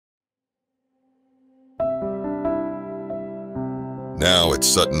Now at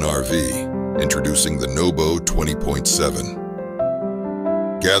Sutton RV, introducing the NOBO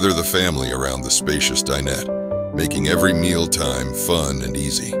 20.7. Gather the family around the spacious dinette, making every mealtime fun and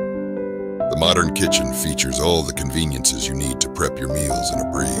easy. The modern kitchen features all the conveniences you need to prep your meals in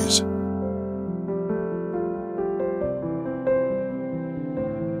a breeze.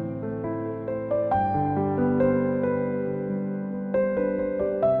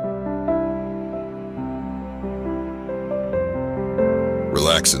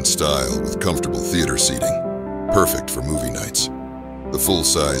 Relax in style with comfortable theater seating, perfect for movie nights. The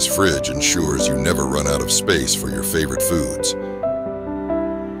full-size fridge ensures you never run out of space for your favorite foods.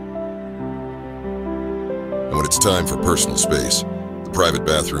 And when it's time for personal space, the private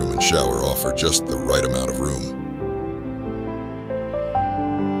bathroom and shower offer just the right amount of room.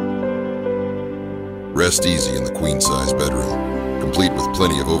 Rest easy in the queen-size bedroom, complete with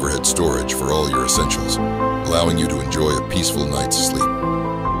plenty of overhead storage for all your essentials, allowing you to enjoy a peaceful night's sleep.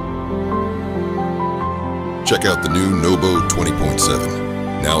 Check out the new NOBO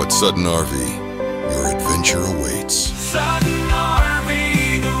 20.7. Now at Sutton RV, your adventure awaits. Sutton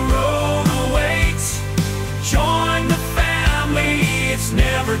RV, the road awaits. Join the family, it's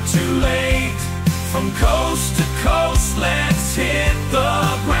never too late. From coast to coast, let's hit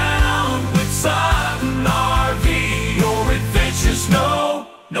the ground with Sutton RV. Your adventures know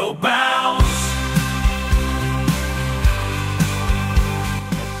no bounds.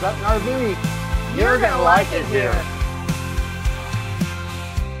 Sutton RV, you're gonna like it here.